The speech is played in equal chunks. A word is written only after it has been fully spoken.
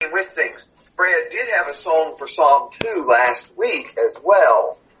things. Brad did have a song for Psalm 2 last week as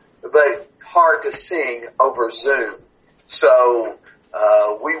well, but hard to sing over Zoom. So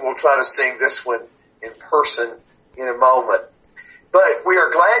we will try to sing this one in person in a moment. But we are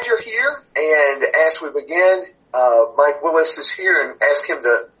glad you're here, and as we begin, Mike Willis is here, and ask him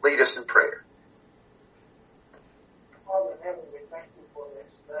to lead us in prayer. Father in heaven, we thank you for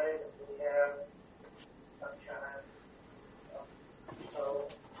this day that we have sunshine. So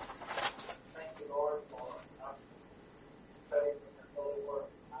thank you, Lord, for studying the holy word.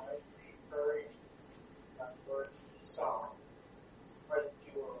 I like to be encouraged by the word of the psalm. Pray that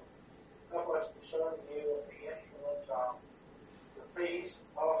you will help us to serve you and be instruments of your peace,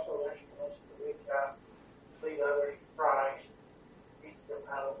 also instruments to reach out, lead others to Christ, teach them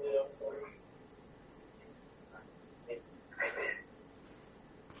how to live for you. Amen.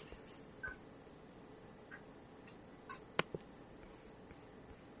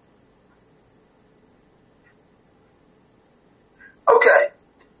 Okay,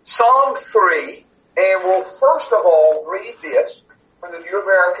 Psalm 3, and we'll first of all read this from the New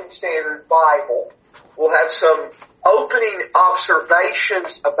American Standard Bible. We'll have some opening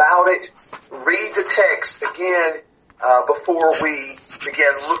observations about it, read the text again before we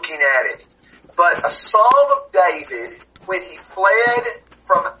begin looking at it. But a psalm of David when he fled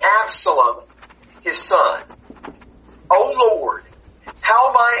from Absalom, his son. O Lord,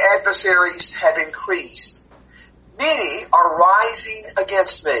 how my adversaries have increased. Many are rising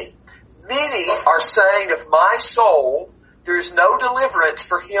against me. Many are saying of my soul, there is no deliverance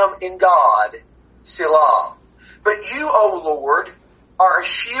for him in God, Selah. But you, O Lord, are a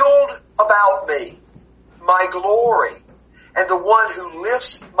shield about me, my glory, and the one who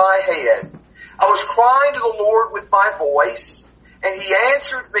lifts my head. I was crying to the Lord with my voice, and he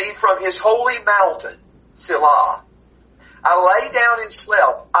answered me from his holy mountain, Selah. I lay down and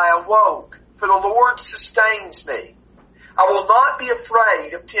slept. I awoke, for the Lord sustains me. I will not be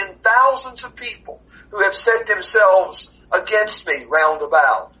afraid of 10,000s of people who have set themselves against me round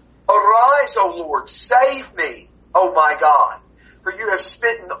about. Arise, O Lord, save me, O my God, for you have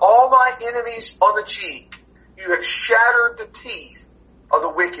smitten all my enemies on the cheek. You have shattered the teeth of the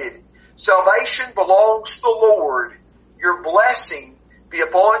wicked. Salvation belongs to the Lord. Your blessing be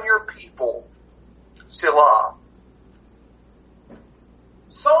upon your people. Selah.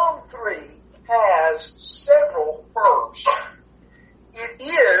 Psalm 3 has several firsts. It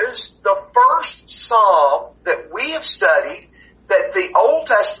is the first psalm that we have studied that the Old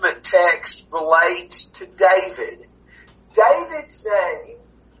Testament text relates to David. David's name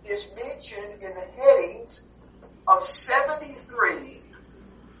is mentioned in the headings of 73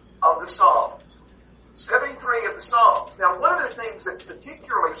 of the Psalms. 73 of the Psalms. Now, one of the things that's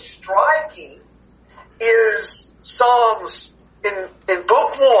particularly striking is Psalms in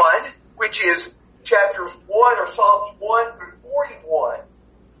Book 1, which is chapters 1 or Psalms 1 through 41.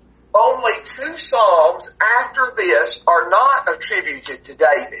 Only 2 Psalms after this are not attributed to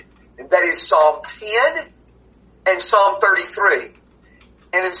David, and that is Psalm 10 and Psalm 33.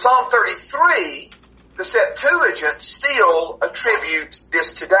 And in Psalm 33, the Septuagint still attributes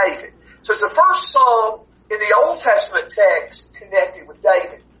this to David. So it's the first psalm in the Old Testament text connected with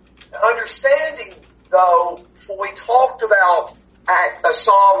David. Now, understanding, though, when we talked about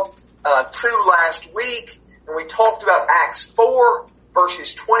Psalm 2 last week, and we talked about Acts 4,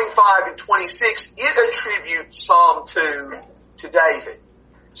 verses 25 and 26, it attributes Psalm 2 to David.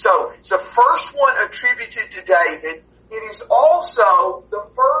 So it's the first one attributed to David. It is also the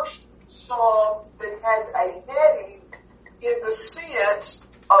first psalm that has a heading in the sense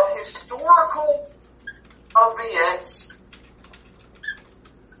of historical events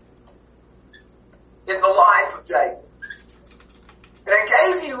in the life of David. And I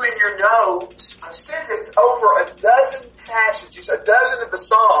gave you in your notes, I said it's over a dozen passages, a dozen of the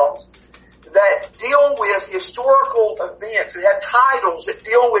Psalms that deal with historical events, that have titles that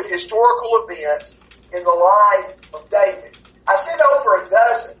deal with historical events in the life of David. I said over a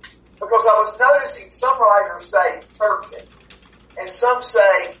dozen because I was noticing some writers say 13 and some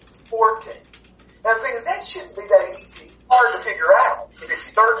say 14. And I'm thinking that shouldn't be that easy, hard to figure out if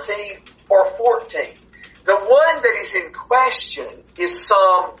it's 13 or 14. The one that is in question is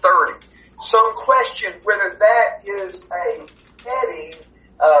Psalm 30. Some question whether that is a heading,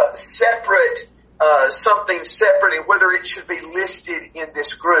 separate, something separate, and whether it should be listed in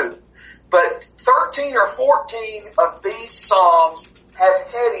this group. But 13 or 14 of these Psalms have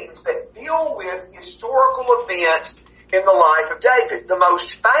headings that deal with historical events in the life of David. The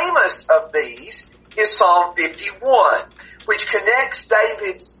most famous of these is Psalm 51, which connects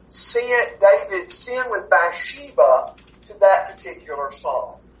David's sin with Bathsheba to that particular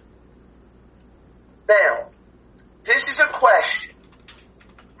psalm. question.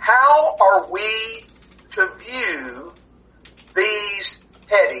 How are we to view these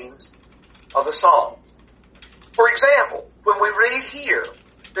headings of the Psalms? For example, when we read here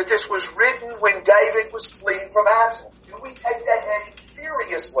that this was written when David was fleeing from Absalom, do we take that heading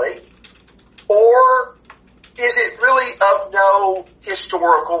seriously, or is it really of no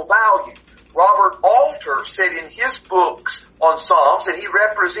historical value? Robert Alter said in his books on Psalms, and he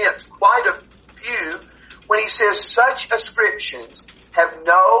represents quite a few, when he says such ascriptions have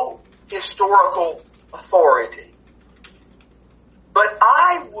no historical authority. But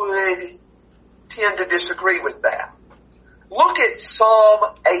I would tend to disagree with that. Look at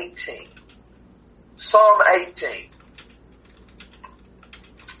Psalm 18. Psalm 18.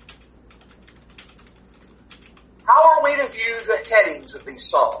 How are we to view the headings of these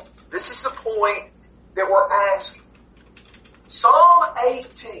Psalms? This is the point that we're asking. Psalm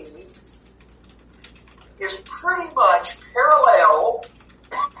 18 is pretty much parallel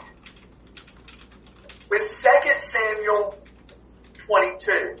with 2 Samuel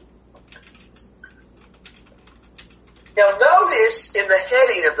 22. Now notice in the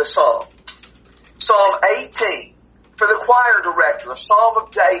heading of the Psalm, Psalm 18, for the choir director, a Psalm of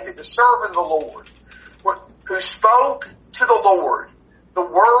David, the servant of the Lord, who spoke to the Lord the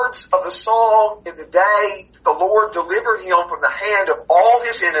words of the song in the day that the Lord delivered him from the hand of all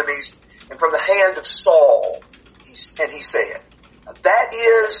his enemies and from the hand of Saul. And he said, that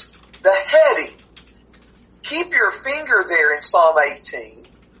is the heading. Keep your finger there in Psalm 18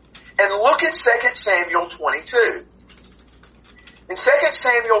 and look at 2 Samuel 22. In 2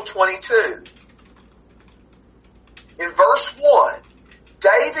 Samuel 22, in verse 1,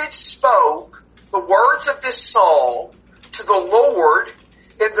 David spoke the words of this psalm to the Lord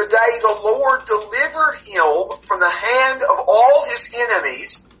in the day the Lord delivered him from the hand of all his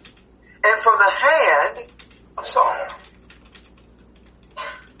enemies and from the hand of Saul.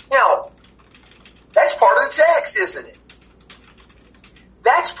 Now, that's part of the text, isn't it?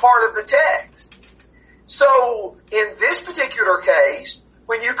 That's part of the text. So, in this particular case,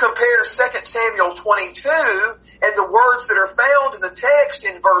 when you compare 2 Samuel 22 and the words that are found in the text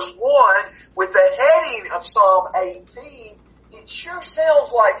in verse 1 with the heading of Psalm 18, it sure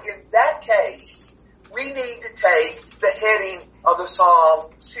sounds like in that case, we need to take the heading of the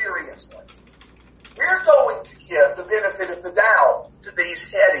Psalm seriously. We're going to give the benefit of the doubt to these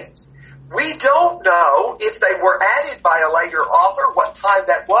headings. We don't know if they were added by a later author, what time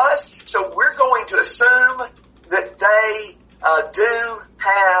that was, so we're going to assume that they do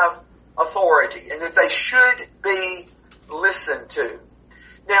have authority and that they should be listened to.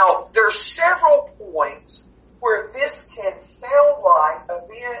 Now, there are several points where this can sound like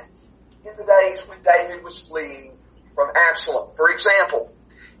events in the days when David was fleeing from Absalom. For example,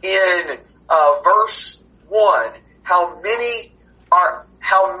 in verse 1, how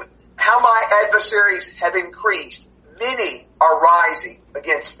my adversaries have increased. Many are rising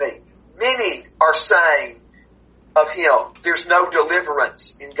against me. Many are saying of him, there's no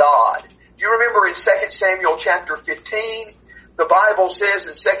deliverance in God. Do you remember in 2 Samuel chapter 15, the Bible says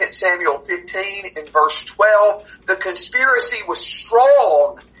in 2 Samuel 15 in verse 12, the conspiracy was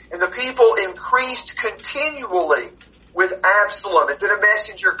strong and the people increased continually with Absalom. And then a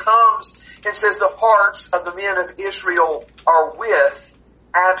messenger comes and says the hearts of the men of Israel are with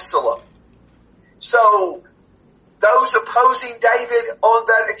Absalom. So, those opposing David on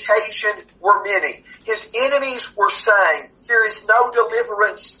that occasion were many. His enemies were saying, there is no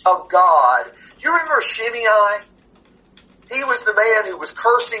deliverance of God. Do you remember Shimei? He was the man who was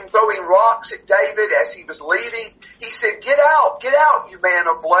cursing, throwing rocks at David as he was leaving. He said, get out, you man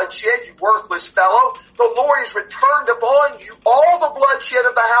of bloodshed, you worthless fellow. The Lord has returned upon you all the bloodshed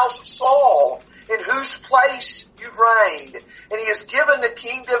of the house of Saul, in whose place you reigned. And he has given the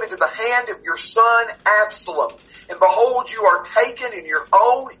kingdom into the hand of your son Absalom. And behold, you are taken in your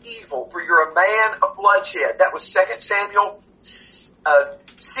own evil, for you're a man of bloodshed. That was 2 Samuel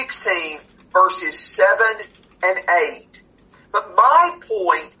 16, verses 7 and 8. But my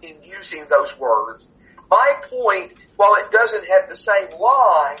point in using those words, my point, while it doesn't have the same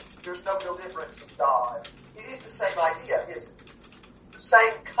line, there's no deliverance of God. It is the same idea, isn't it? The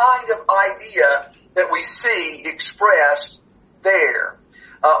same kind of idea that we see expressed there.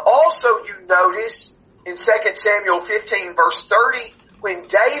 Also, you notice in 2 Samuel 15, verse 30, when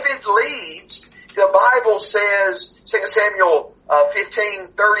David leaves, the Bible says, 2 Samuel 15,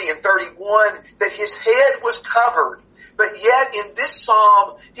 30 and 31, that his head was covered. But yet in this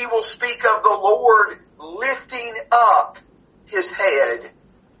psalm, he will speak of the Lord lifting up his head.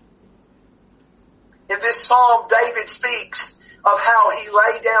 In this psalm, David speaks of how he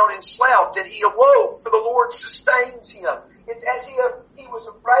lay down and slept and he awoke, for the Lord sustains him. It's as if he was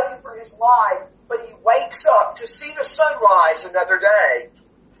afraid for his life, but he wakes up to see the sunrise another day.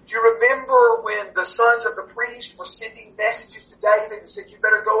 Do you remember when the sons of the priest were sending messages to David and said, you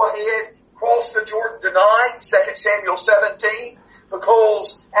better go ahead, cross the Jordan tonight, 2 Samuel 17,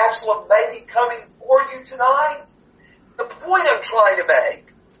 because Absalom may be coming for you tonight? The point I'm trying to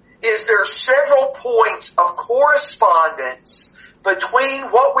make is there are several points of correspondence between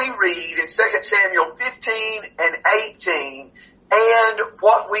what we read in 2 Samuel 15 and 18 and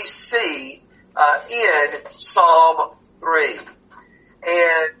what we see in Psalm 3.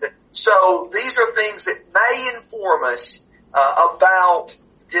 And so these are things that may inform us about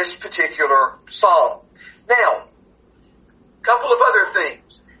this particular psalm. Now, a couple of other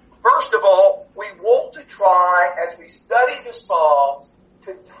things. First of all, we want to try, as we study the Psalms,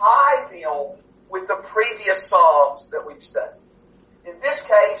 to tie them with the previous Psalms that we've studied. In this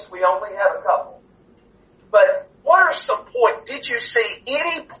case, we only have a couple. But what are some points? Did you see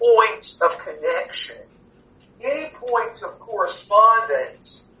any points of connection, any points of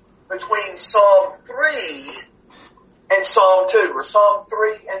correspondence between Psalm 3 and Psalm 2, or Psalm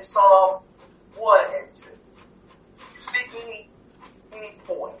 3 and Psalm 1 and 2? You see any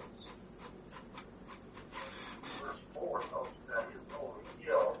points? Verse 4 talks about his holy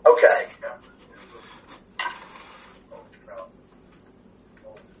hill. Okay.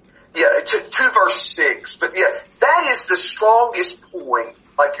 Yeah, to verse 6. But yeah, that is the strongest point,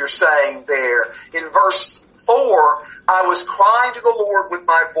 like you're saying there. In verse 4, I was crying to the Lord with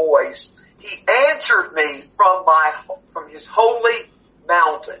my voice. He answered me from his holy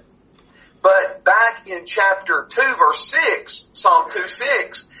mountain. But back in chapter 2, verse 6, Psalm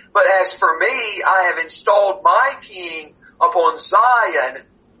 2:6, but as for me, I have installed my king upon Zion,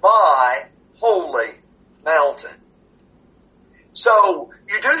 my holy mountain. So,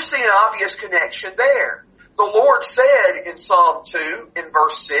 you do see an obvious connection there. The Lord said in Psalm 2, in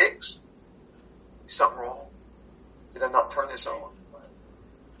verse 6, is something wrong? Did I not turn this on?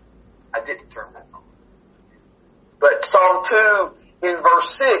 I didn't turn that on. But Psalm 2, in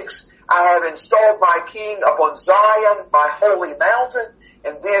verse 6, I have installed my king upon Zion, my holy mountain.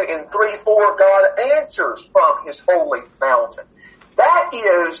 And then in 3:4, God answers from his holy mountain. That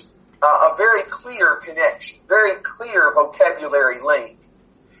is a very clear connection, very clear vocabulary link.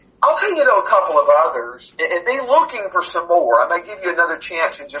 I'll tell you a couple of others, and be looking for some more. I may give you another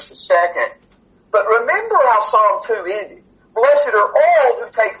chance in just a second. But remember how Psalm 2 ended. Blessed are all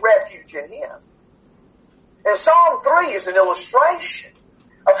who take refuge in him. And Psalm 3 is an illustration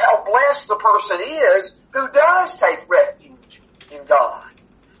of how blessed the person is who does take refuge in God.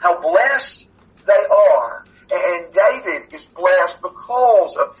 How blessed they are. And David is blessed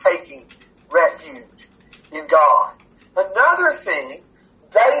because of taking refuge in God. Another thing,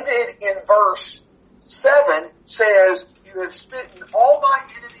 David in verse 7 says, you have smitten all my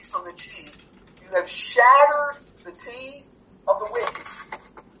enemies on the cheek. You have shattered the teeth of the wicked.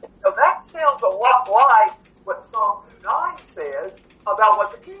 Now that sounds a lot like what Psalm 2:9 says about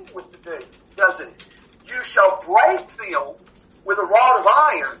what the king was to do, doesn't it? You shall break them with a rod of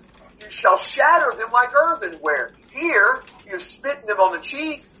iron. You shall shatter them like earthenware. Here, you've smitten them on the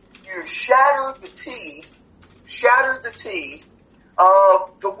cheek. You've shattered the teeth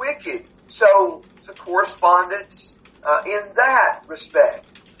of the wicked. So, it's a correspondence in that respect.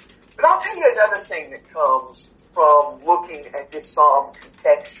 But I'll tell you another thing that comes from looking at this psalm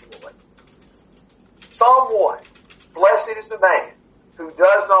contextually. Psalm 1. Blessed is the man who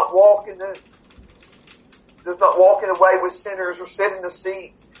does not walk in the way with sinners or sit in the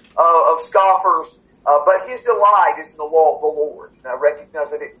seat of scoffers, but his delight is in the law of the Lord. And I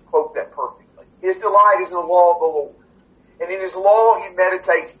recognize I didn't quote that perfectly. His delight is in the law of the Lord. And in his law he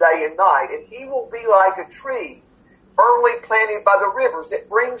meditates day and night. And he will be like a tree firmly planted by the rivers that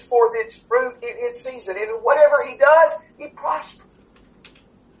brings forth its fruit in its season. And in whatever he does, he prospers.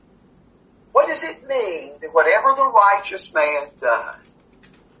 What does it mean that whatever the righteous man does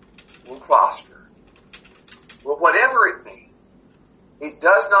will prosper? Well, whatever it means, it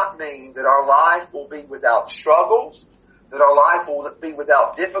does not mean that our life will be without struggles, that our life will be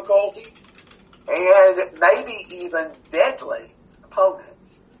without difficulty, and maybe even deadly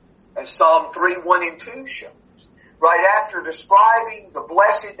opponents, as Psalm 3:1 and 2 shows. Right after describing the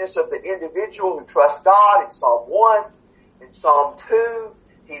blessedness of the individual who trusts God in Psalm 1, in Psalm 2,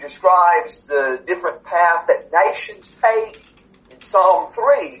 he describes the different path that nations take. In Psalm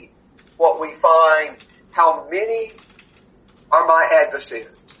 3, what we find, how many are my adversaries,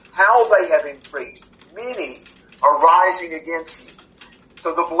 how they have increased. Many are rising against me.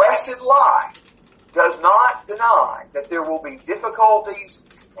 So the blessed life does not deny that there will be difficulties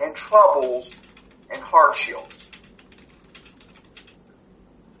and troubles and hardships.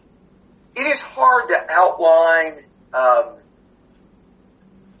 It is hard to outline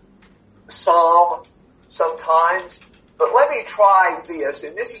Psalm sometimes, but let me try this,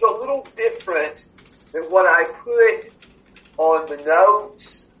 and this is a little different than what I put on the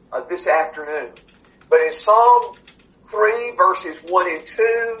notes this afternoon. But in Psalm 3, verses 1 and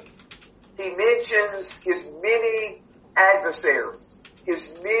 2, he mentions his many adversaries,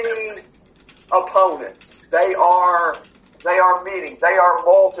 his many opponents. They are many, they are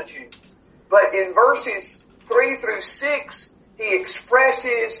multitudes. But in verses 3 through 6, he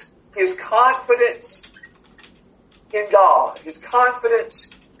expresses his confidence in God, his confidence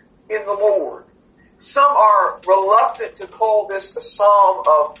in the Lord. Some are reluctant to call this a psalm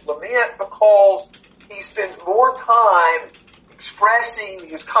of lament because he spends more time expressing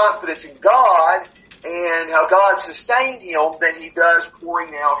his confidence in God and how God sustained him than he does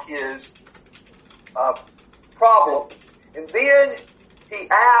pouring out his problems. And then he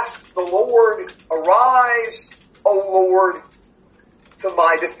asks the Lord, "Arise, O Lord, to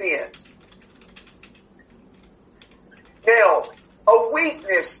my defense." Now, a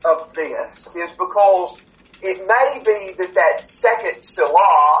weakness of this is because it may be that second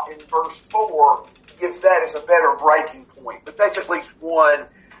Selah in verse 4 gives that as a better breaking point. But that's at least one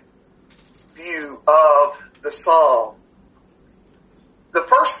view of the psalm. The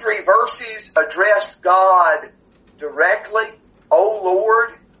first 3 verses address God directly, "O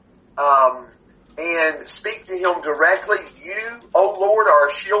Lord," and speak to him directly. "You, O Lord, are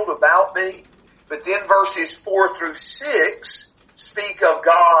a shield about me." But then verses 4 through 6 speak of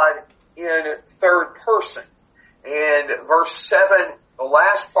God in third person. And verse 7, the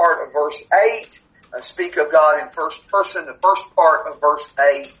last part of verse 8, speak of God in first person. The first part of verse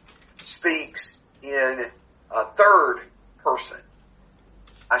 8 speaks in third person.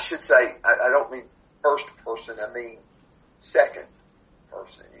 I should say, I don't mean first person, I mean second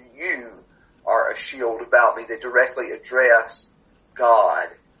person. "You are a shield about me." They directly address God.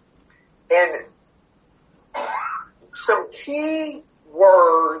 And some key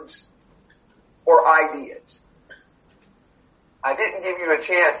words or ideas. I didn't give you a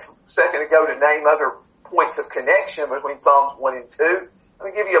chance a second ago to name other points of connection between Psalms 1 and 2. Let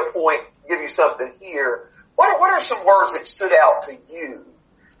me give you a point, give you something here. What are some words that stood out to you?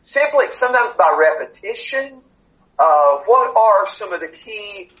 Simply, sometimes by repetition, what are some of the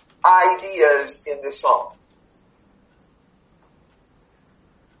key ideas in this psalm?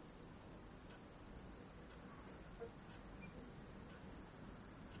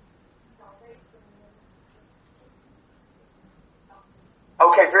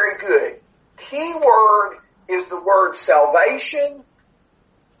 Okay, very good. Key word is the word salvation,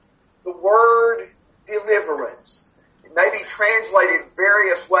 the word deliverance. It may be translated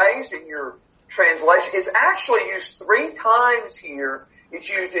various ways in your translation. It's actually used 3 times here. It's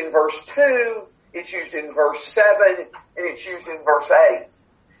used in verse 2, it's used in verse 7, and it's used in verse 8.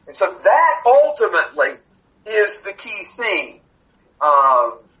 And so that ultimately is the key theme.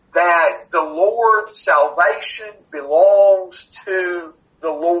 That the Lord's salvation belongs to the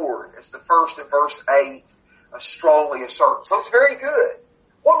Lord, as the first of verse 8 strongly asserts. So it's very good.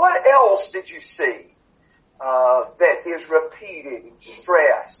 Well, what else did you see that is repeated and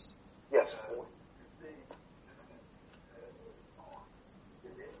stressed? Yes, boy.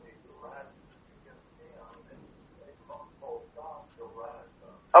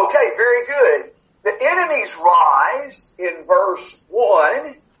 Okay, very good. The enemies rise in verse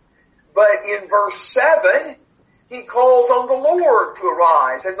 1, but in verse 7, he calls on the Lord to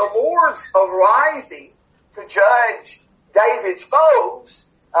arise. And the Lord's arising to judge David's foes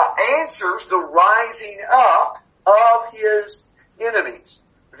answers the rising up of his enemies.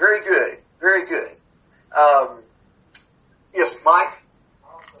 Very good. Very good. Yes, Mike?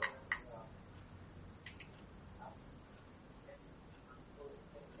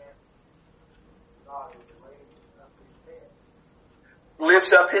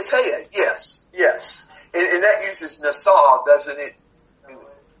 Lifts up his head. Yes, yes. And that uses Nasab, doesn't it?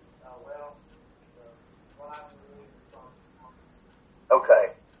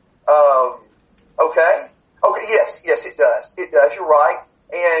 Okay. Okay, yes, it does. It does, you're right.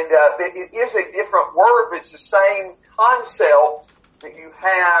 And it is a different word, but it's the same concept that you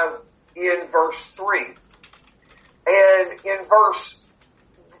have in verse 3. And in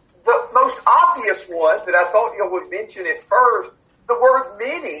the most obvious one that I thought you would mention at first, the word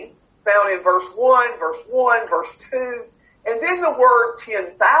many, found in verse 1, verse 2, and then the word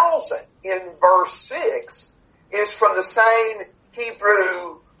 10,000 in verse 6 is from the same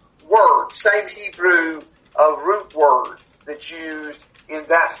Hebrew word, same Hebrew root word that's used in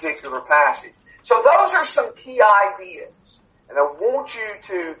that particular passage. So those are some key ideas, and I want you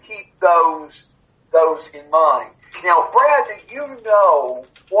to keep those in mind. Now, Brad, do you know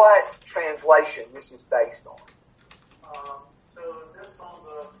what translation this is based on? So this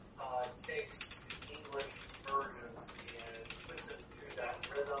songbook takes English versions and puts it through that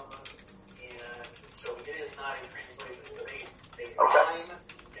rhythm, and so it is not a translation. So they rhyme,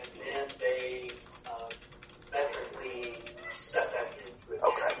 and then they metrically set that into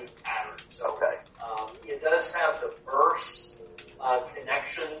a true pattern. So it does have the verse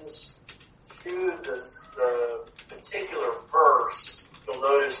connections to the particular verse. You'll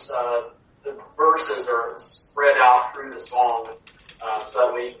notice the verses are spread out through the song, so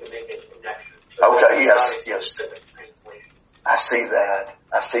that way you can make a connection. So yes. Specific translation. I see that.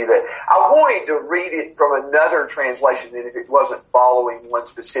 I wanted to read it from another translation, and if it wasn't following one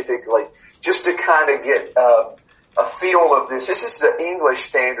specifically, just to kind of get a feel of this. This is the English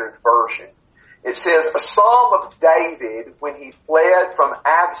Standard Version. It says, a psalm of David when he fled from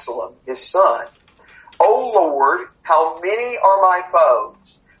Absalom, his son. O Lord, how many are my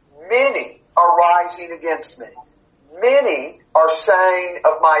foes? Many are rising against me. Many are saying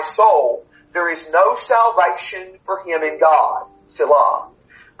of my soul, there is no salvation for him in God. Selah.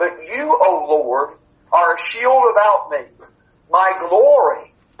 But you, O Lord, are a shield about me, my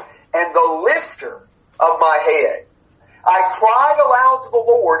glory, and the lifter of my head. I cried aloud to the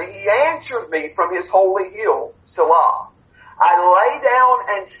Lord, and he answered me from his holy hill, Selah. I lay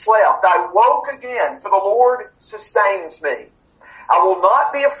down and slept. I woke again, for the Lord sustains me. I will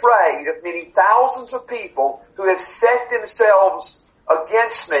not be afraid of many thousands of people who have set themselves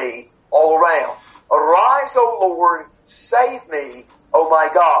against me all around. Arise, O Lord, save me, O my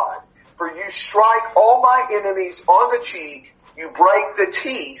God. For you strike all my enemies on the cheek. You break the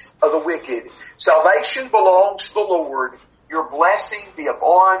teeth of the wicked. Salvation belongs to the Lord. Your blessing be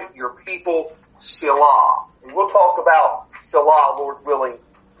upon your people, Selah. And we'll talk about Selah, Lord willing,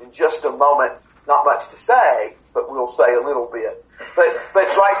 in just a moment. Not much to say, but we'll say a little bit. But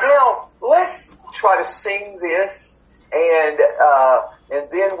right now, let's try to sing this, and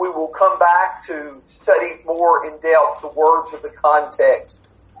then we will come back to study more in depth the words of the context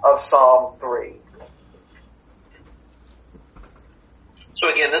of Psalm 3. So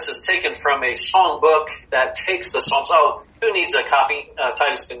again, this is taken from a songbook that takes the Psalms. Oh, who needs a copy?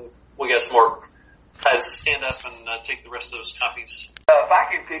 Titus we'll get some more. Titus, stand up and take the rest of those copies. If I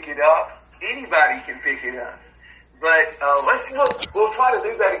can pick it up, anybody can pick it up. But we'll try to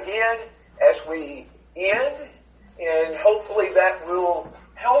do that again as we end, and hopefully that will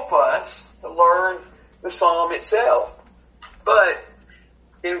help us to learn the psalm itself. But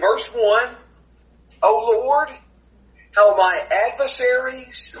in verse 1, O Lord, how my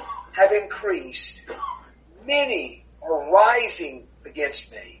adversaries have increased. Many are rising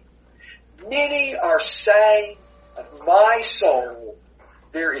against me. Many are saying of my soul,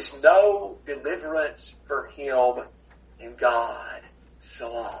 there is no deliverance for him in God.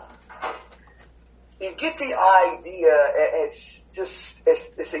 Selah. You get the idea as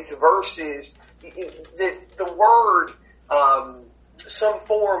these verses, the word, some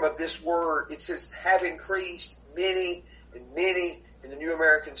form of this word, it says have increased, many and many in the New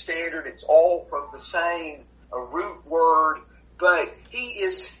American Standard. It's all from the same root word, but he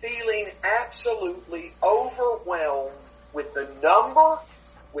is feeling absolutely overwhelmed with the number,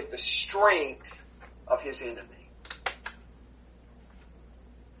 with the strength of his enemy.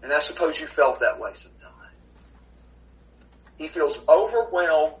 And I suppose you felt that way sometime. He feels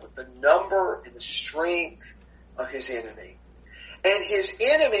overwhelmed with the number and the strength of his enemy. And his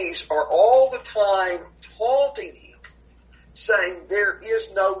enemies are all the time taunting him, saying there is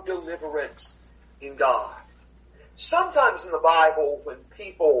no deliverance in God. Sometimes in the Bible, when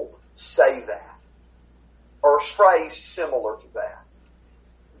people say that, or a phrase similar to that,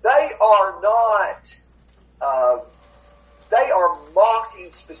 they are not, they are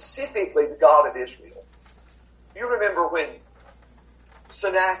mocking specifically the God of Israel. You remember when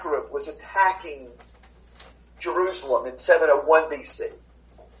Sennacherib was attacking Jerusalem in 701 BC,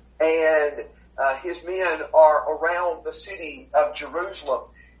 and his men are around the city of Jerusalem,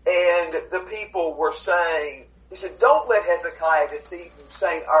 and the people were saying, he said, don't let Hezekiah deceive you,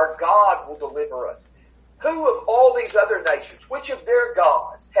 saying, our God will deliver us. Who of all these other nations, which of their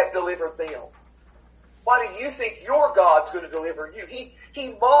gods have delivered them? Why do you think your God's going to deliver you?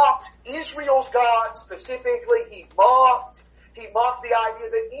 He mocked Israel's God specifically. He mocked the idea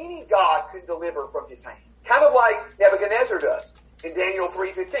that any God could deliver from his hand. Kind of like Nebuchadnezzar does in Daniel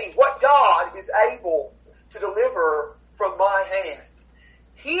 3:15. What God is able to deliver from my hand?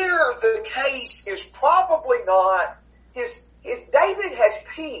 Here the case is probably not David has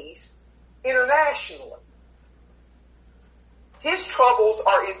peace internationally. His troubles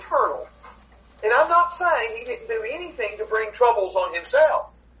are internal. And I'm not saying he didn't do anything to bring troubles on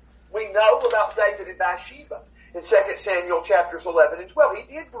himself. We know about David and Bathsheba in 2 Samuel chapters 11 and 12.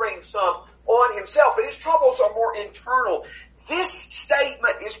 He did bring some on himself, but his troubles are more internal. This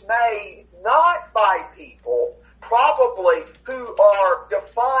statement is made not by people probably who are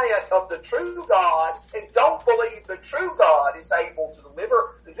defiant of the true God and don't believe the true God is able to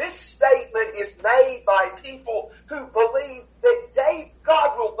deliver. This statement is made by people who believe that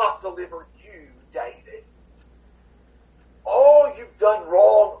God will not deliver you, David. All you've done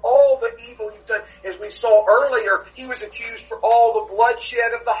wrong, all the evil you've done. As we saw earlier, he was accused for all the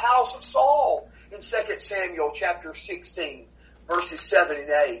bloodshed of the house of Saul in 2 Samuel chapter 16, verses 7 and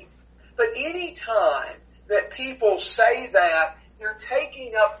 8. But any time that people say that, they're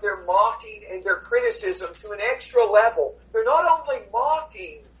taking up their mocking and their criticism to an extra level. They're not only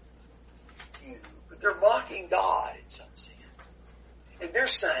mocking you, but they're mocking God in some sense. And they're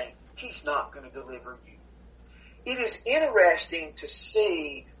saying, He's not going to deliver you. It is interesting to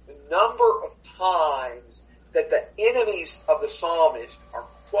see the number of times that the enemies of the psalmist are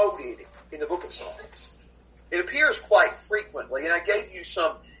quoted in the book of Psalms. It appears quite frequently, and I gave you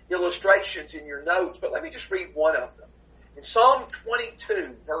some illustrations in your notes, but let me just read one of them. In Psalm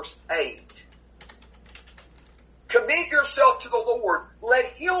 22, verse 8, commit yourself to the Lord. Let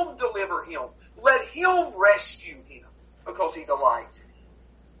Him deliver him. Let Him rescue him, because He delights in him.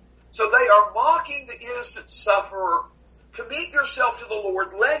 So they are mocking the innocent sufferer. Commit yourself to the Lord.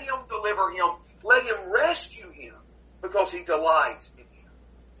 Let Him deliver him. Let Him rescue him, because He delights in him.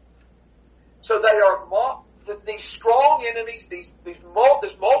 So they are these strong enemies, this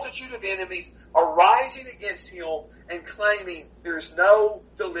multitude of enemies are rising against him and claiming there's no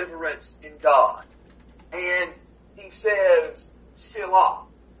deliverance in God. And he says, Selah.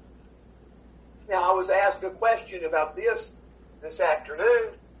 Now, I was asked a question about this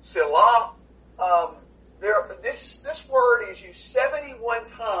afternoon. Selah. This word is used 71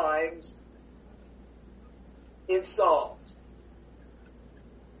 times in Psalms.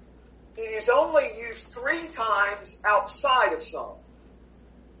 It is only used 3 times outside of Psalms.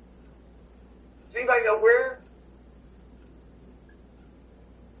 Does anybody know where?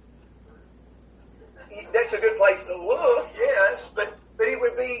 That's a good place to look, yes, but it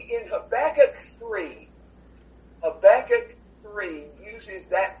would be in Habakkuk 3. Habakkuk 3 uses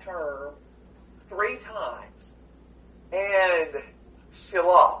that term 3 times. And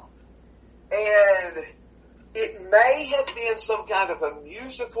Selah. And it may have been some kind of a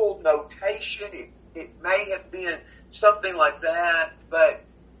musical notation. It may have been something like that, but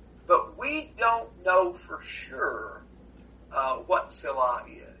we don't know for sure what Selah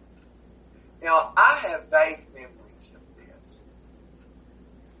is. Now, I have vague memories of this.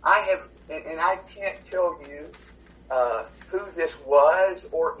 And I can't tell you who this was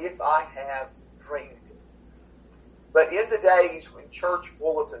or if I have dreamed it. But in the days when church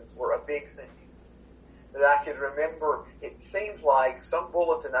bulletins were a big thing, that I can remember, it seems like some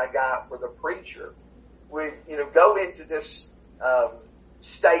bulletin I got where the preacher would, go into this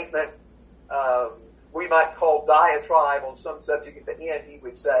statement, we might call diatribe on some subject. At the end, he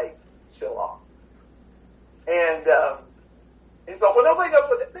would say, Selah. And thought, well, nobody knows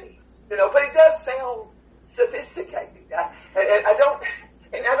what it means, but it does sound sophisticated. I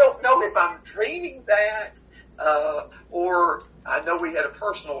don't know if I'm dreaming that, or I know we had a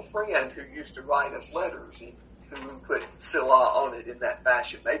personal friend who used to write us letters who put Selah on it in that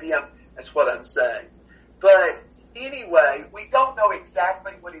fashion. Maybe that's what I'm saying. But anyway, we don't know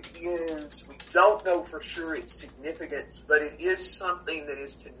exactly what it is. We don't know for sure its significance, but it is something that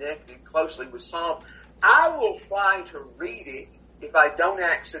is connected closely with Psalm. I will try to read it if I don't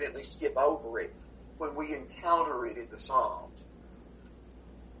accidentally skip over it when we encounter it in the Psalms.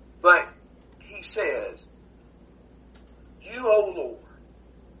 But he says, You, O Lord,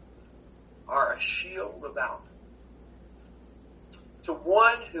 are a shield about me. To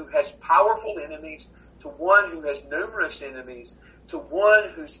one who has powerful enemies, to one who has numerous enemies, to one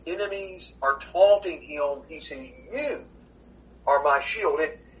whose enemies are taunting him, he says, You are my shield.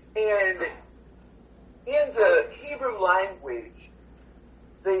 And in the Hebrew language,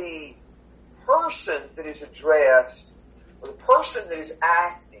 the person that is addressed, or the person that is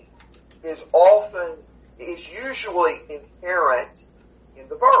acting, is usually inherent in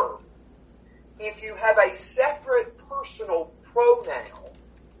the verb. If you have a separate personal pronoun,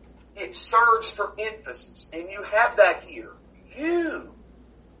 it serves for emphasis, and you have that here. You,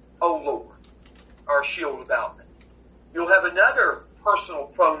 O Lord, are a shield about me. You'll have another personal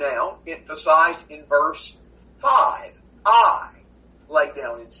pronoun emphasized in verse 5. I lay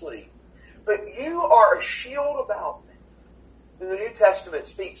down and sleep. But you are a shield about me. And the New Testament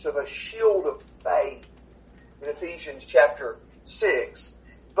speaks of a shield of faith in Ephesians chapter 6.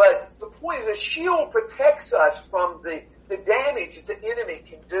 But the point is, a shield protects us from the damage that the enemy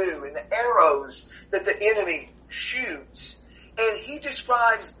can do and the arrows that the enemy shoots. And he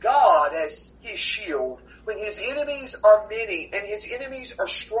describes God as his shield. When his enemies are many and his enemies are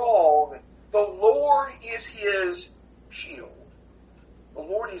strong, the Lord is his shield. The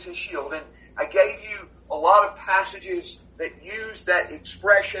Lord is his shield. And I gave you a lot of passages that use that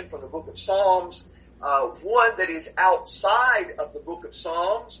expression from the book of Psalms. One that is outside of the book of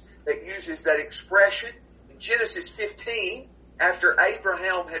Psalms that uses that expression. In Genesis 15, after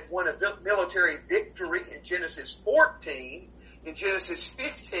Abraham had won a military victory in Genesis 14, in Genesis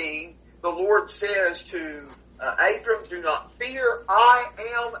 15, the Lord says to Abram, do not fear, I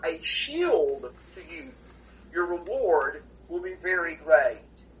am a shield to you. Your reward will be very great.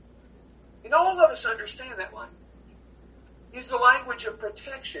 And all of us understand that language. It's the language of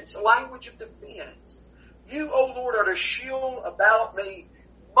protection. It's the language of defense. You, O Lord, are the shield about me,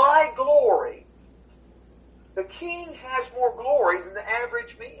 my glory. The king has more glory than the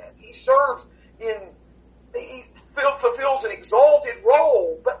average man. He serves he fulfills an exalted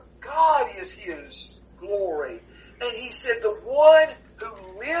role, but God is his glory. And he said, the one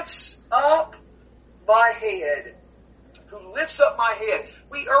who lifts up my head, who lifts up my head.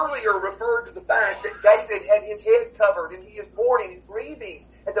 We earlier referred to the fact that David had his head covered and he is mourning and grieving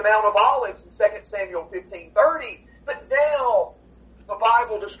at the Mount of Olives in 2 Samuel 15:30. But now the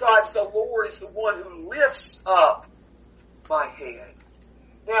Bible describes the Lord as the one who lifts up my head.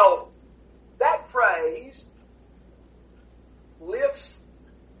 Now, that phrase, lifts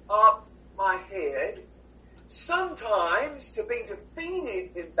up my head, sometimes to be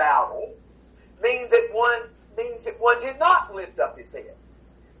defeated in battle means that one did not lift up his head.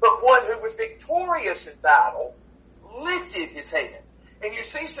 But one who was victorious in battle lifted his head. And you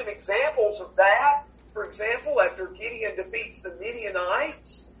see some examples of that. For example, after Gideon defeats the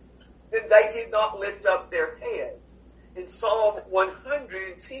Midianites, then they did not lift up their head. In Psalm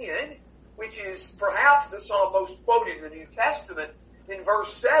 110, which is perhaps the psalm most quoted in the New Testament, in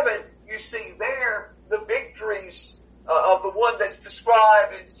verse 7, you see there the victories of the one that's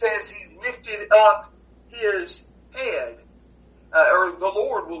described. It says he lifted up his head, or the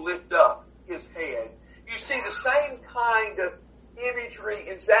Lord will lift up his head. You see the same kind of imagery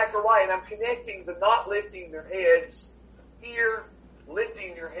in Zechariah, and I'm connecting the not lifting their heads here,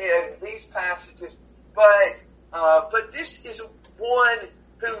 lifting your head in these passages, but this is one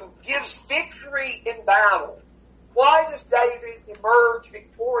who gives victory in battle. Why does David emerge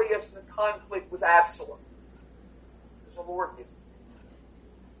victorious in the conflict with Absalom? Because the Lord gives it.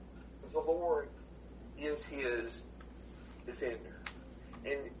 Because the Lord is his defender.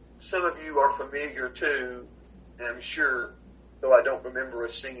 And some of you are familiar too, and I'm sure, though I don't remember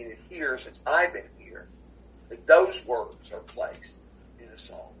us singing it here since I've been here, that those words are placed in a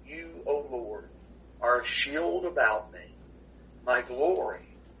song. You, O Lord, are a shield about me, my glory,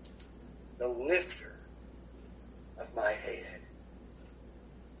 the lifter of my head.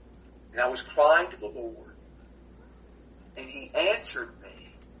 And I was crying to the Lord, and he answered me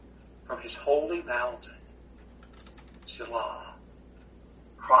from his holy mountain, Selah.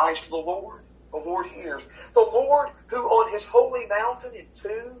 Cries to the Lord hears. The Lord who on his holy mountain in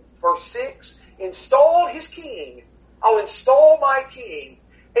 2 verse 6 installed his king. I'll install my king.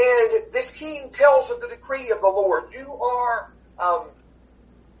 And this king tells of the decree of the Lord. You are,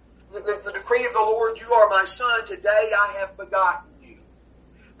 the decree of the Lord, you are my son. Today I have begotten you.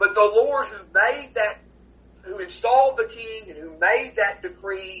 But the Lord who installed the king and who made that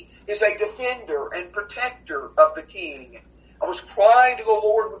decree is a defender and protector of the king. I was crying to the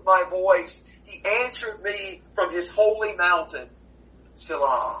Lord with my voice. He answered me from his holy mountain,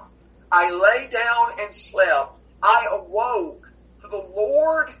 Selah. I lay down and slept. I awoke, for the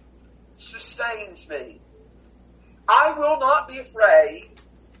Lord sustains me. I will not be afraid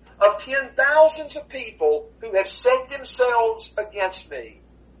of 10,000s of people who have set themselves against me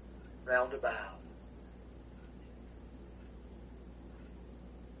round about.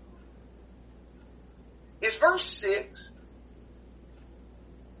 Is verse 6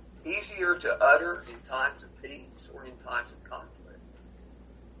 easier to utter in times of peace or in times of conflict?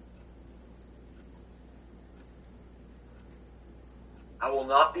 I will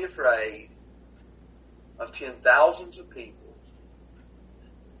not be afraid of 10,000s of people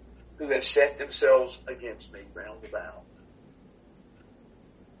who have set themselves against me round about.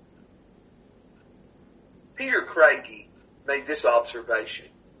 Peter Craigie made this observation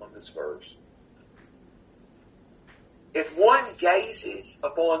on this verse. If one gazes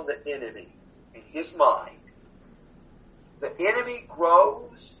upon the enemy in his mind, the enemy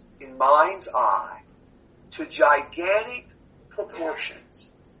grows in mind's eye to gigantic proportions,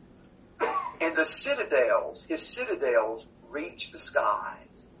 and his citadels reach the skies.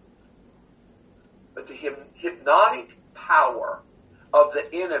 But the hypnotic power of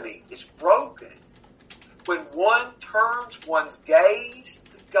the enemy is broken when one turns one's gaze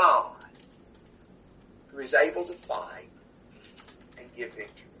to God, who is able to fight and give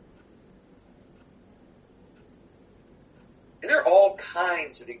victory. And there are all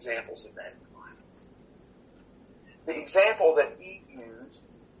kinds of examples of that in the Bible. The example that he used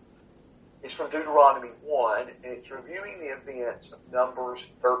is from Deuteronomy 1, and it's reviewing the events of Numbers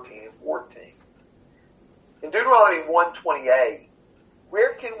 13 and 14. In Deuteronomy 1:28,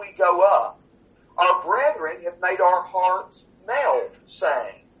 where can we go up? Our brethren have made our hearts melt,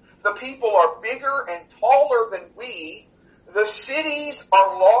 saying, the people are bigger and taller than we. The cities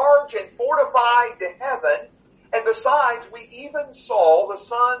are large and fortified to heaven. And besides, we even saw the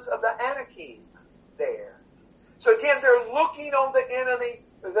sons of the Anakim there. So again, they're looking on the enemy.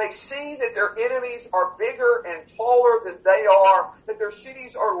 They see that their enemies are bigger and taller than they are, that their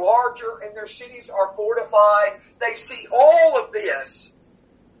cities are larger and their cities are fortified. They see all of this.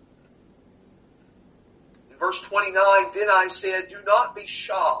 In verse 29, then I said, do not be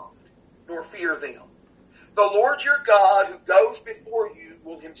shocked, nor fear them. The Lord your God, who goes before you,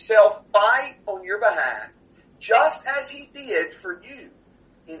 will himself fight on your behalf, just as he did for you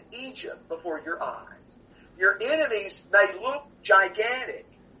in Egypt before your eyes. Your enemies may look gigantic,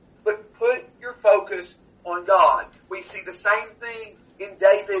 but put your focus on God. We see the same thing in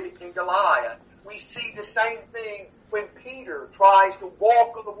David and Goliath. We see the same thing when Peter tries to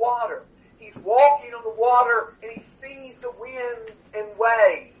walk on the water. He's walking on the water and he sees the wind and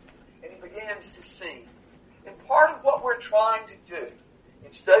wave, and he begins to sink. And part of what we're trying to do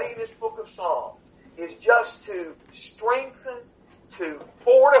in studying this book of Psalms is just to strengthen, to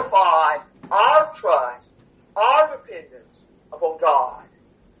fortify our trust, our dependence upon God,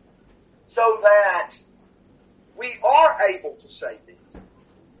 so that we are able to say these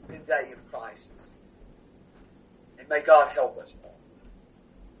in day of crisis. And may God help us all,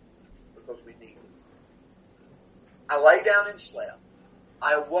 because we need it. I lay down and slept.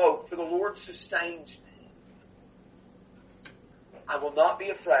 I awoke, for the Lord sustains me. I will not be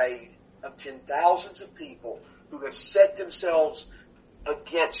afraid of 10,000s of people who have set themselves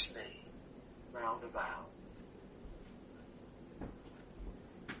against me round about.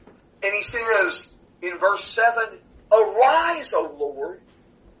 And he says in verse 7, arise, O Lord,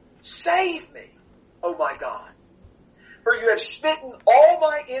 save me, O my God. For you have smitten all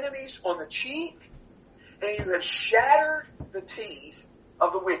my enemies on the cheek, and you have shattered the teeth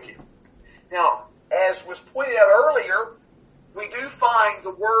of the wicked. Now, as was pointed out earlier, we do find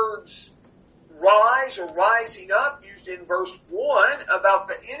the words rise or rising up used in verse 1 about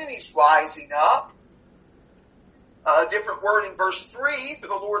the enemies rising up. A different word in verse 3 for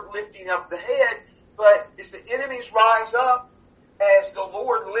the Lord lifting up the head. But as the enemies rise up, as the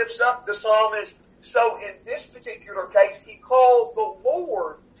Lord lifts up the psalmist, so in this particular case, he calls the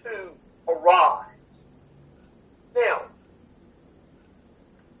Lord to arise. Now,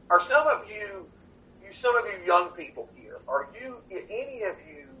 are some of you young people here, are any of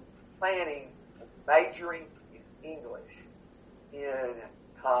you planning majoring in English in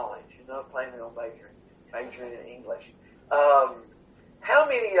college? You're not planning on majoring in English. How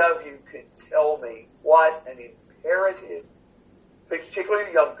many of you could tell me what an imperative,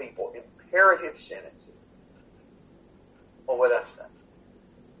 particularly young people, imperative sentence is? What would I say?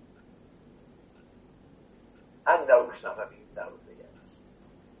 I know some of you know this.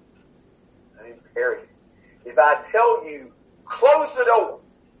 An imperative. If I tell you, close the door,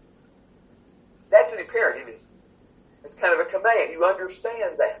 that's an imperative, isn't it? It's kind of a command. You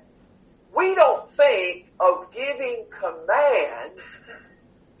understand that. We don't think of giving commands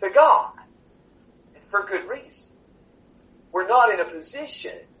to God, and for good reason. We're not in a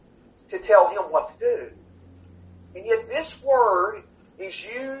position to tell Him what to do. And yet this word is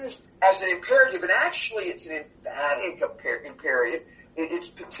used as an imperative, and actually it's an emphatic imperative. It's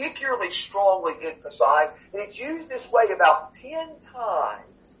particularly strongly emphasized, and it's used this way about 10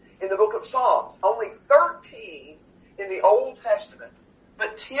 times in the book of Psalms. Only 13 in the Old Testament,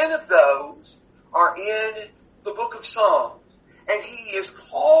 but 10 of those are in the book of Psalms. And he is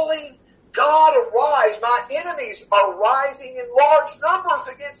calling God, arise. My enemies are rising in large numbers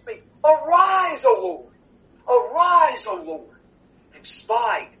against me. Arise, O Lord. Arise, O Lord, and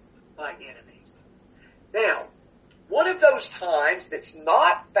smite my enemies. Now, One of those times that's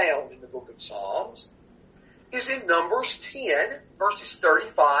not found in the book of Psalms is in Numbers 10, verses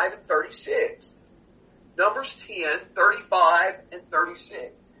 35 and 36. Numbers 10, 35 and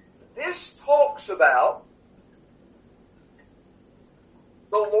 36. This talks about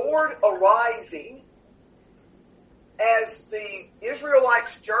the Lord arising as the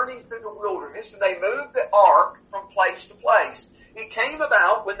Israelites journeyed through the wilderness, and they moved the ark from place to place. It came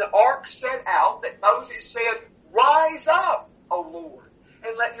about when the ark set out that Moses said, "Rise up, O Lord,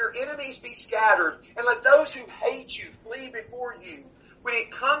 and let your enemies be scattered, and let those who hate you flee before you. When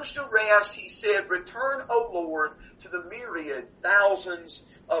it comes to rest," he said, "return, O Lord, to the myriad thousands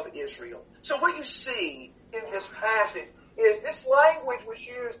of Israel." So what you see in this passage is this language was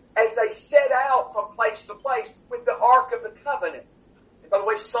used as they set out from place to place with the Ark of the Covenant. And by the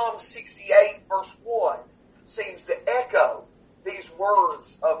way, Psalm 68 verse 1 seems to echo these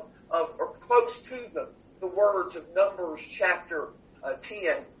words or close to them, the words of Numbers chapter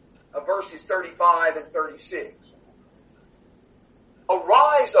 10, verses 35 and 36.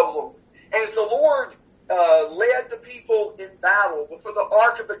 Arise, O Lord. As the Lord led the people in battle before the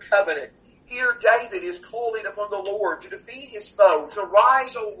Ark of the Covenant, here David is calling upon the Lord to defeat his foes.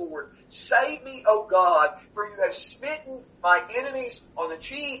 Arise, O Lord. Save me, O God, for you have smitten my enemies on the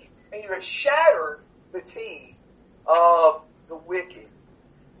cheek, and you have shattered the teeth of the wicked.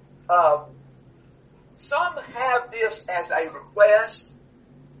 Some have this as a request,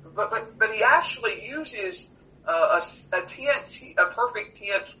 but he actually uses a tense, a perfect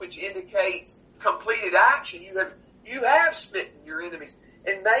tense, which indicates completed action. You have smitten your enemies,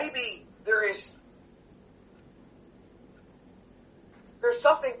 and maybe there's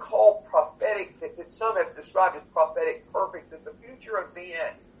something called prophetic that some have described as prophetic perfect, that the future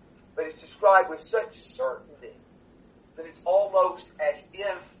event, but it's described with such certainty that it's almost as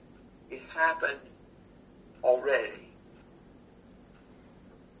if it happened already.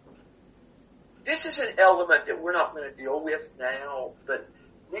 This is an element that we're not going to deal with now, but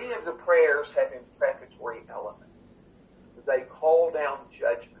many of the prayers have imprecatory elements. They call down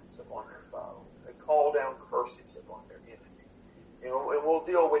judgments upon their foe. They call down curses upon their enemy. And we'll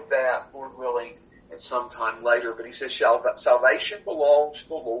deal with that, Lord willing, at some time later. But he says, salvation belongs to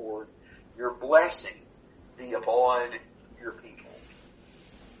the Lord. Your blessing be upon your people.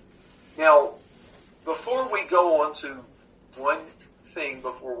 Now, before we go on to one thing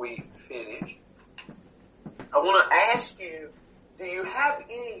before we finish, I want to ask you, do you have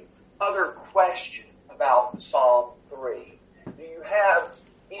any other question about Psalm 3? Do you have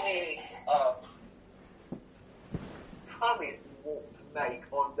any comment you want to make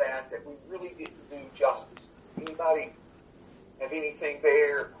on that we really didn't do justice? Anybody have anything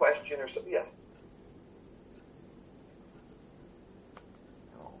there, question or something? Yeah.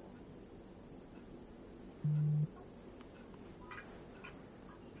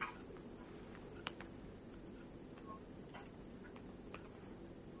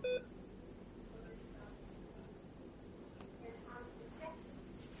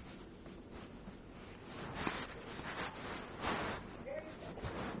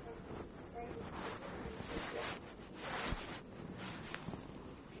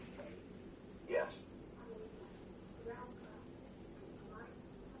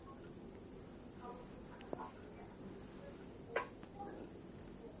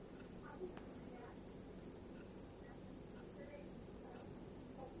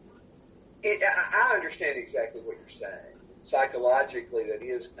 I understand exactly what you're saying. Psychologically, that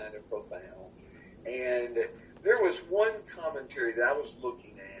is kind of profound. And there was one commentary that I was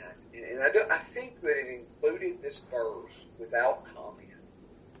looking at, and I think that it included this verse without comment.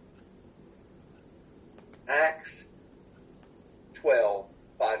 Acts 12,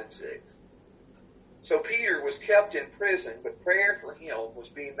 5 and 6. So Peter was kept in prison, but prayer for him was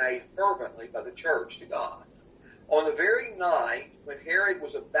being made fervently by the church to God. On the very night when Herod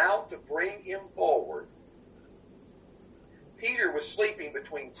was about to bring him forward, Peter was sleeping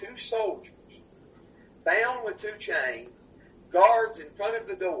between two soldiers, bound with two chains. Guards in front of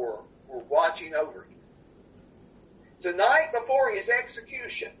the door were watching over him. It's the night before his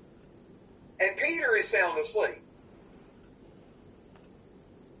execution, and Peter is sound asleep.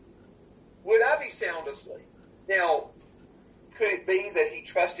 Would I be sound asleep? Now, could it be that he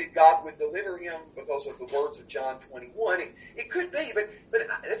trusted God would deliver him because of the words of John 21? It could be, but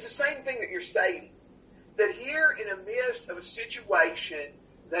it's the same thing that you're stating. That here in the midst of a situation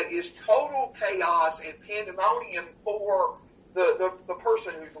that is total chaos and pandemonium for the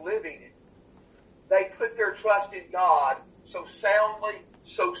person who's living it, they put their trust in God so soundly,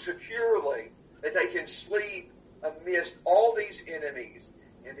 so securely, that they can sleep amidst all these enemies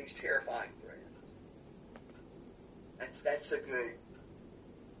and these terrifying threats. That's a good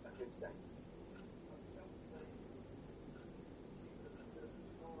thing.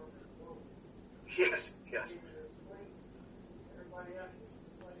 Yes.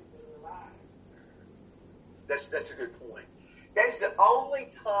 That's a good point. That's the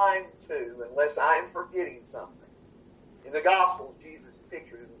only time, too, unless I am forgetting something, in the Gospels, Jesus is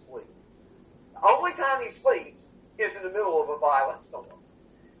pictured as asleep. The only time he sleeps is in the middle of a violent storm.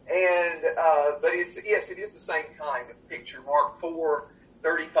 And, but it is the same kind of picture. Mark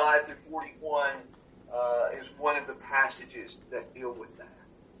 4:35 through 41, is one of the passages that deal with that.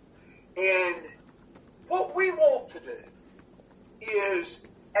 And what we want to do is,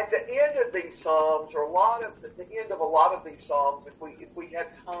 at the end of these Psalms, or at the end of a lot of these Psalms, if we have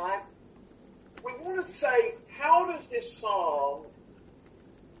time, we want to say, how does this Psalm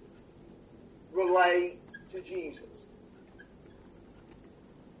relate to Jesus?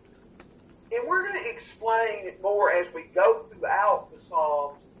 And we're going to explain it more as we go throughout the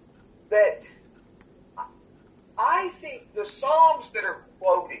Psalms, that I think the Psalms that are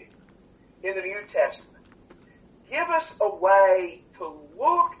quoted in the New Testament give us a way to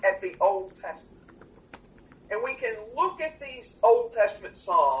look at the Old Testament. And we can look at these Old Testament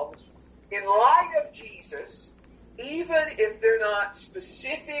Psalms in light of Jesus, even if they're not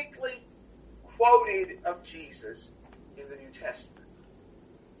specifically quoted of Jesus in the New Testament.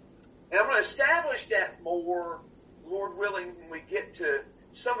 And I'm going to establish that more, Lord willing, when we get to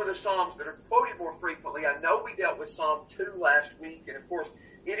some of the Psalms that are quoted more frequently. I know we dealt with Psalm 2 last week, and of course,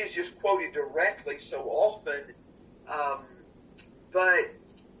 it is just quoted directly so often.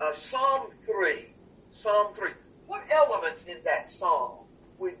 But Psalm 3, what elements in that psalm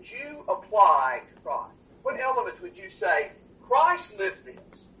would you apply to Christ? What elements would you say, Christ lived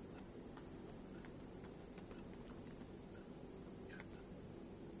this?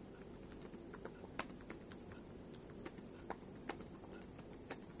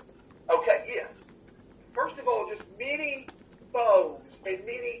 Okay, yes. First of all, just many foes and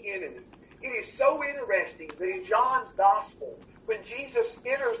many enemies. It is so interesting that in John's Gospel, when Jesus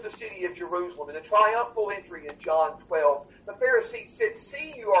enters the city of Jerusalem in a triumphal entry in John 12, the Pharisees said,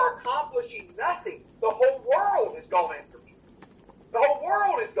 "See, you are accomplishing nothing. The whole world has gone after me." The whole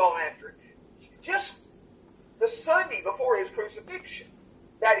world has gone after him. Just the Sunday before his crucifixion,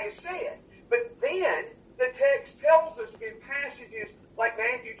 that is said. But then the text tells us in passages like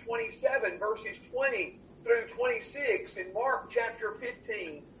Matthew 27, verses 20 through 26, in Mark chapter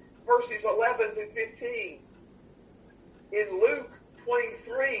 15, verses 11 through 15, in Luke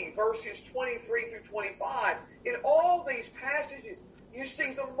 23, verses 23 through 25. In all these passages, you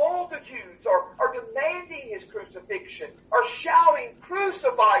see the multitudes are demanding his crucifixion, are shouting,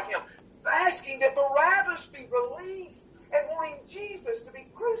 "Crucify him," asking that Barabbas be released, and wanting Jesus to be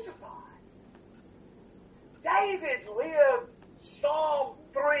crucified. David lived Psalm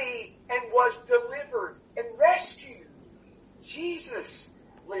 3 and was delivered and rescued. Jesus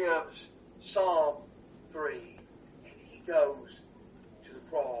lives Psalm 3 and he goes to the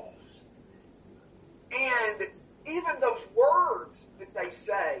cross. And even those words that they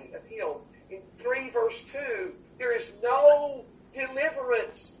say of him in 3 verse 2, there is no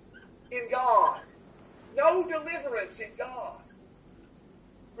deliverance in God. No deliverance in God.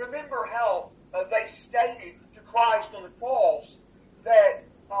 Remember how they stated to Christ on the cross that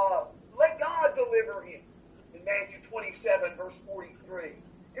let God deliver him in Matthew 27 verse 43.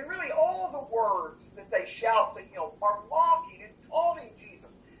 And really all the words that they shout to him are mocking and taunting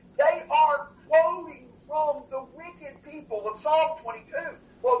Jesus. They are quoting from the wicked people of Psalm 22.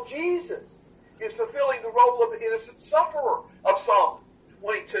 Well, Jesus is fulfilling the role of the innocent sufferer of Psalm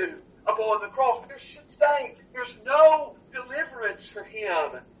 22 upon the cross. But there's no deliverance for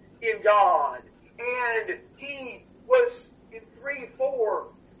him in God. And he was, in 3:4,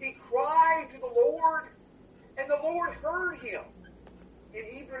 he cried to the Lord, and the Lord heard him. In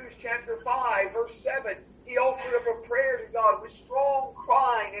Hebrews chapter 5, verse 7, he offered up a prayer to God with strong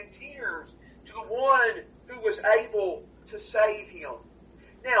crying and tears to the one who was able to save him.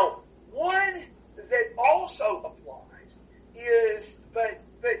 Now, one that also applies is, but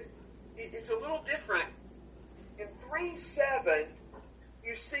it's a little different. In 3:7,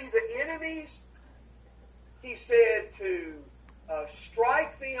 you see the enemies, he said to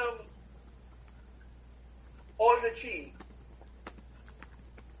strike them on the cheek.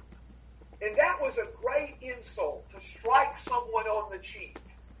 And that was a great insult, to strike someone on the cheek.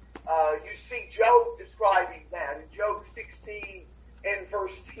 You see Job describing that in Job 16 and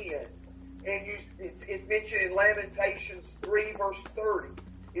verse 10. And it's mentioned in Lamentations 3 verse 30.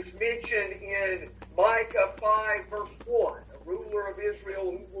 It's mentioned in Micah 5 verse 1, a ruler of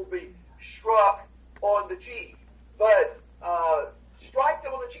Israel who will be struck on the cheek. But strike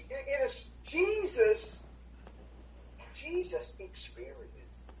them on the cheek. It is Jesus experienced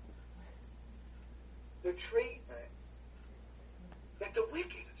the treatment that the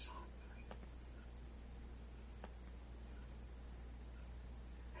wicked have suffered.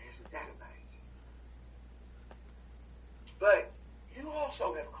 Isn't that amazing? But you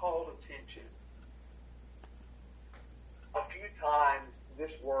also have called attention a few times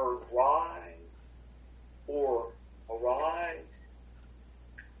this word rise or arise.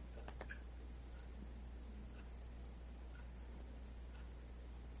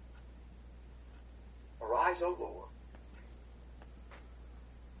 Arise, O Lord.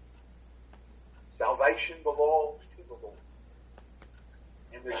 Salvation belongs to the Lord.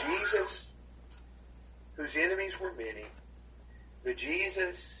 And the Jesus whose enemies were many, the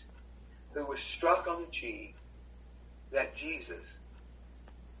Jesus who was struck on the cheek, that Jesus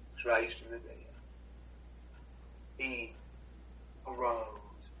was raised from the dead. He arose.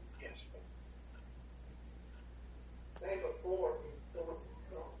 Yes, the day before he stood on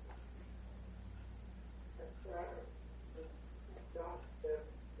the cross, that's right. God said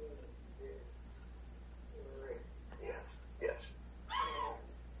he was dead. Yes, yes. And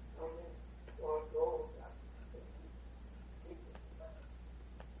on this Lord goes,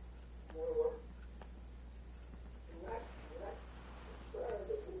 more. And that's the prayer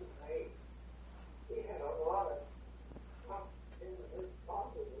that he made. He had a lot of in his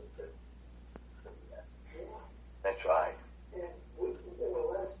father. That's right. And we can get a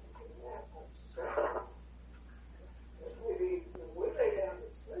lesson from that ourselves. Maybe when we lay down to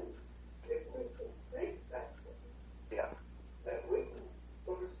sleep, if we can think that way, Yeah. that we can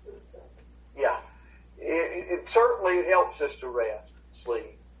go to sleep that way. Yeah. It certainly helps us to rest,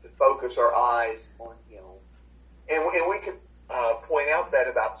 sleep, to focus our eyes on Him. And we could point out that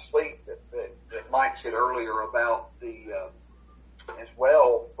about sleep that Mike said earlier about as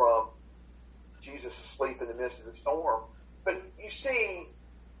well from Jesus asleep in the midst of the storm. But you see,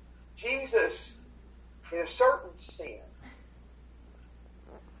 Jesus, in a certain sense,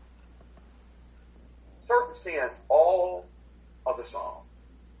 all of the Psalms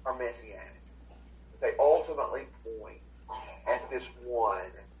are messianic. They ultimately point at this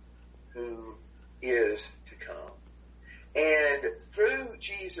one who is to come. And through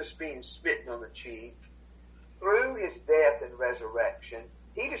Jesus being smitten on the cheek, through His death and resurrection,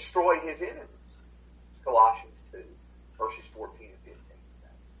 He destroyed His enemies. Colossians 2, verses 14 and 15.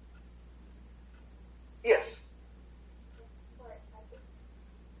 Yes.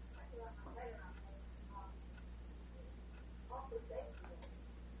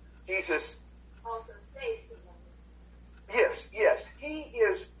 Jesus also saved them. Yes. He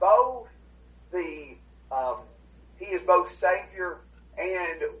is both Savior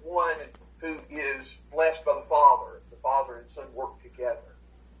and one who is blessed by the Father. The Father and Son work together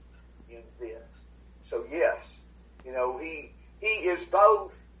in this. So yes, he is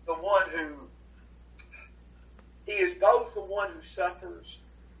both the one who suffers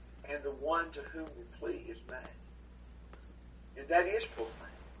and the one to whom the plea is made. And that is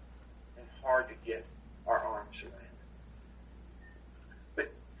profound and hard to get our arms around.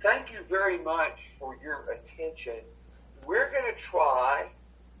 But thank you very much for your attention. We're going to try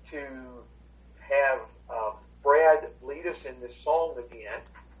to have Brad lead us in this song again.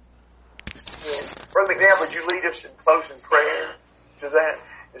 And Brother McNabb, would you lead us in closing prayer to that?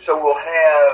 And so we'll have